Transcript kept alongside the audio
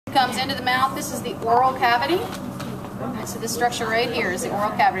Comes into the mouth. This is the oral cavity. Right, so this structure right here is the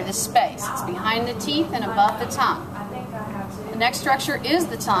oral cavity, this space. It's behind the teeth and above the tongue. The next structure is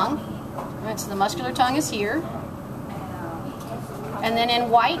the tongue. Right, so the muscular tongue is here. And then in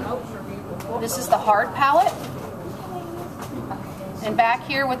white, this is the hard palate. And back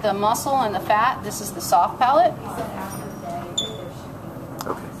here with the muscle and the fat, this is the soft palate.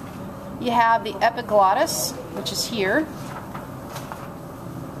 Okay. You have the epiglottis, which is here.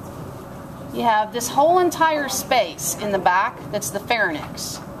 You have this whole entire space in the back that's the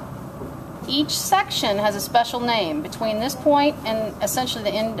pharynx. Each section has a special name. Between this point and essentially the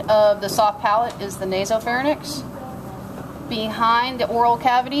end of the soft palate is the nasopharynx. Behind the oral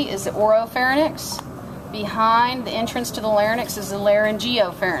cavity is the oropharynx. Behind the entrance to the larynx is the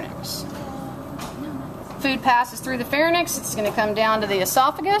laryngopharynx. Food passes through the pharynx. It's going to come down to the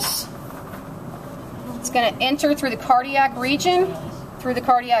esophagus. It's going to enter through the cardiac region, through the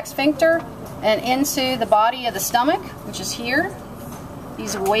cardiac sphincter, and into the body of the stomach, which is here.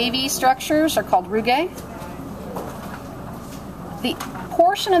 These wavy structures are called rugae. The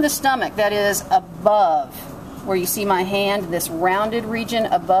portion of the stomach that is above, where you see my hand, this rounded region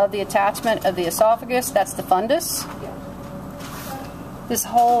above the attachment of the esophagus, that's the fundus. This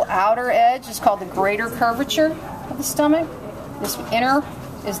whole outer edge is called the greater curvature of the stomach. This inner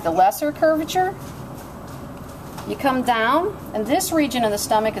is the lesser curvature. You come down, and this region of the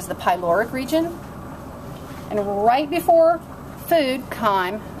stomach is the pyloric region. And right before food,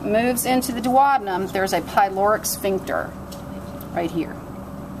 chyme, moves into the duodenum, there's a pyloric sphincter right here.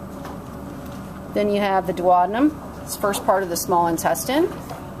 Then you have the duodenum, it's first part of the small intestine.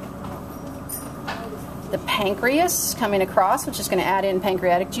 The pancreas coming across, which is going to add in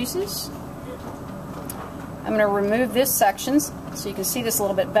pancreatic juices. I'm going to remove this section so you can see this a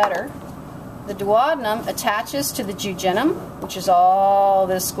little bit better. The duodenum attaches to the jejunum, which is all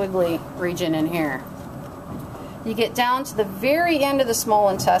this squiggly region in here. You get down to the very end of the small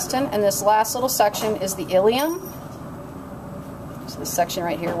intestine, and this last little section is the ileum. So this section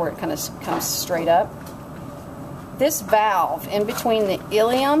right here where it kind of comes straight up. This valve in between the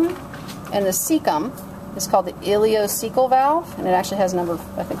ileum and the cecum is called the Ileocecal Valve, and it actually has number,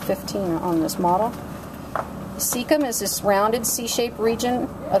 I think, 15 on this model. Cecum is this rounded C-shaped region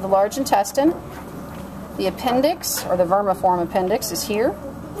of the large intestine. The appendix, or the vermiform appendix, is here.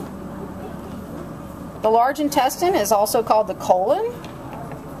 The large intestine is also called the colon.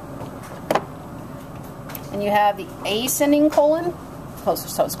 And you have the ascending colon, so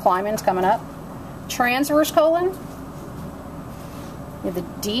it's climbing, it's coming up. Transverse colon. You have the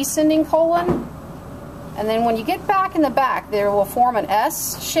descending colon. And then when you get back in the back, there will form an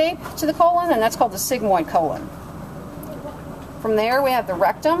S shape to the colon, and that's called the sigmoid colon. From there, we have the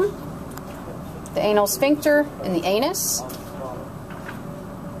rectum, the anal sphincter, and the anus.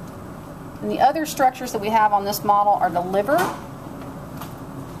 And the other structures that we have on this model are the liver.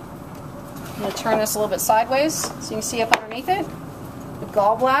 I'm going to turn this a little bit sideways so you can see up underneath it. The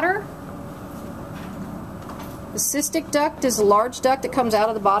gallbladder. The cystic duct is a large duct that comes out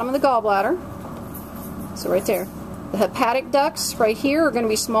of the bottom of the gallbladder. So right there. The hepatic ducts right here are going to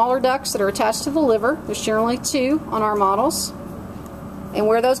be smaller ducts that are attached to the liver. There's generally 2 on our models. And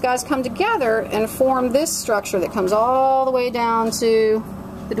where those guys come together and form this structure that comes all the way down to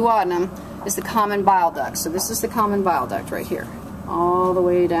the duodenum is the common bile duct. So this is the common bile duct right here. All the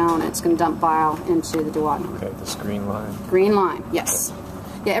way down, it's going to dump bile into the duodenum. Okay, this green line. Green line, yes.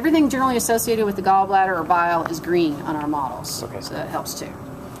 Yeah, everything generally associated with the gallbladder or bile is green on our models. Okay. So that helps too.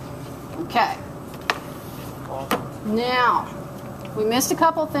 Okay. Now, we missed a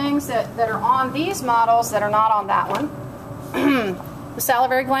couple things that are on these models that are not on that one. The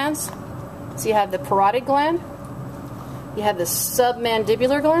salivary glands. So you have the parotid gland. You have the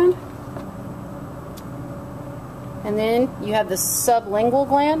submandibular gland. And then you have the sublingual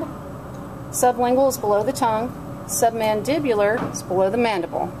gland. Sublingual is below the tongue. Submandibular is below the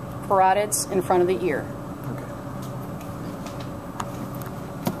mandible. Parotid's in front of the ear.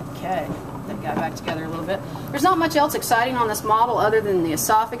 Okay. That got back together a little bit. There's not much else exciting on this model other than the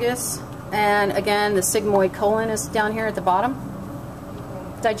esophagus. And again, the sigmoid colon is down here at the bottom.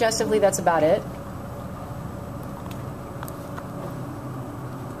 Digestively, that's about it.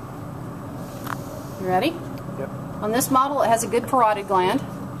 You ready? Yep. On this model, it has a good parotid gland.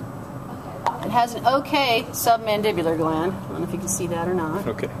 It has an okay submandibular gland. I don't know if you can see that or not.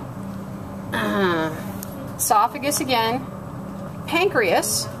 Okay. Esophagus again.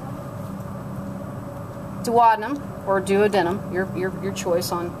 Pancreas. Duodenum, or duodenum, your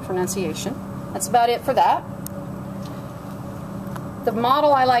choice on pronunciation. That's about it for that. The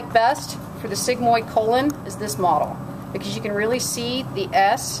model I like best for the sigmoid colon is this model. because you can really see the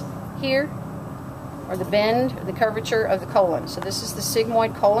S here, or the bend, or the curvature of the colon. So this is the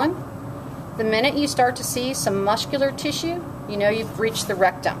sigmoid colon. The minute you start to see some muscular tissue, you know you've reached the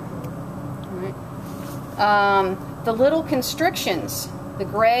rectum. Right. The little constrictions, the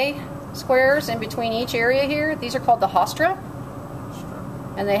gray squares in between each area here, these are called the Hofstra,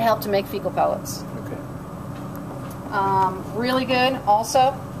 and they help to make fecal pellets. Okay. Really good.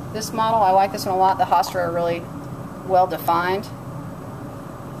 Also, this model, I like this one a lot. The Hofstra are really well defined.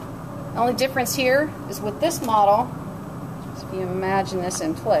 The only difference here is with this model, so if you imagine this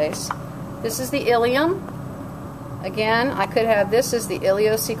in place, this is the ileum. Again, I could have this as the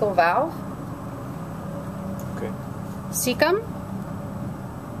ileocecal valve. Okay. Cecum.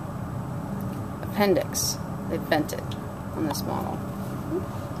 Appendix. They've bent it on this model.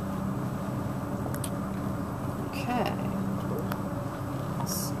 Okay.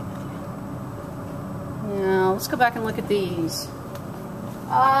 Let's see. Now, let's go back and look at these.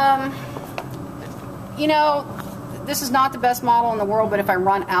 You know, this is not the best model in the world, but if I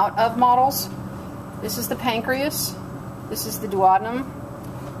run out of models, this is the pancreas, this is the duodenum,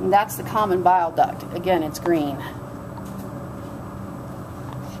 and that's the common bile duct. Again, it's green.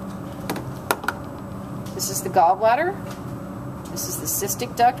 This is the gallbladder. This is the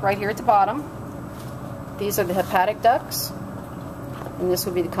cystic duct right here at the bottom. These are the hepatic ducts, and this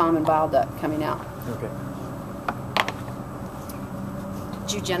would be the common bile duct coming out. Okay.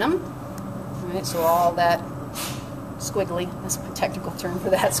 Jejunum. All right, so all that squiggly, that's a technical term for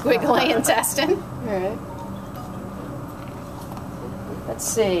that, squiggly intestine. All right. Let's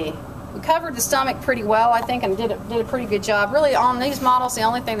see. We covered the stomach pretty well, I think, and did a pretty good job. Really, on these models, the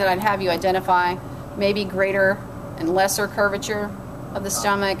only thing that I'd have you identify, maybe greater and lesser curvature of the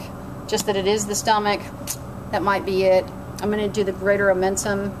stomach, just that it is the stomach. That might be it. I'm going to do the greater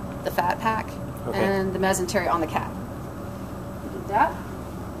omentum, the fat pack, okay, and the mesentery on the cat. We did that.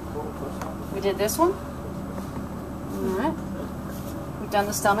 We did this one. Alright. We've done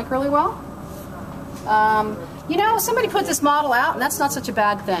the stomach really well. You know, somebody put this model out, and that's not such a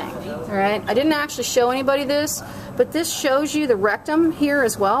bad thing. Alright? I didn't actually show anybody this, but this shows you the rectum here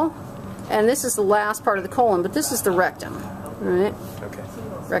as well. And this is the last part of the colon, but this is the rectum. Alright? Okay.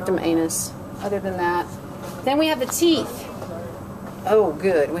 Rectum, anus. Other than that. Then we have the teeth. Oh,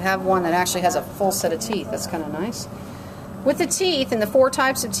 good. We have one that actually has a full set of teeth. That's kind of nice. With the teeth and the 4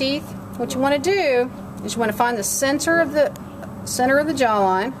 types of teeth, what you want to do is you want to find the center of the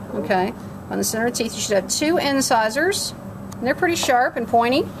jawline. Okay, on the center of the teeth, you should have 2 incisors, and they're pretty sharp and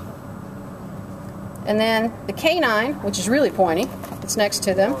pointy. And then the canine, which is really pointy, it's next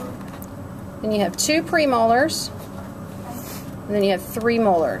to them. Then you have 2 premolars, and then you have 3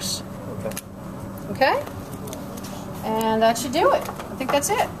 molars. Okay. Okay, and that should do it. I think that's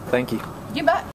it. Thank you. You bet.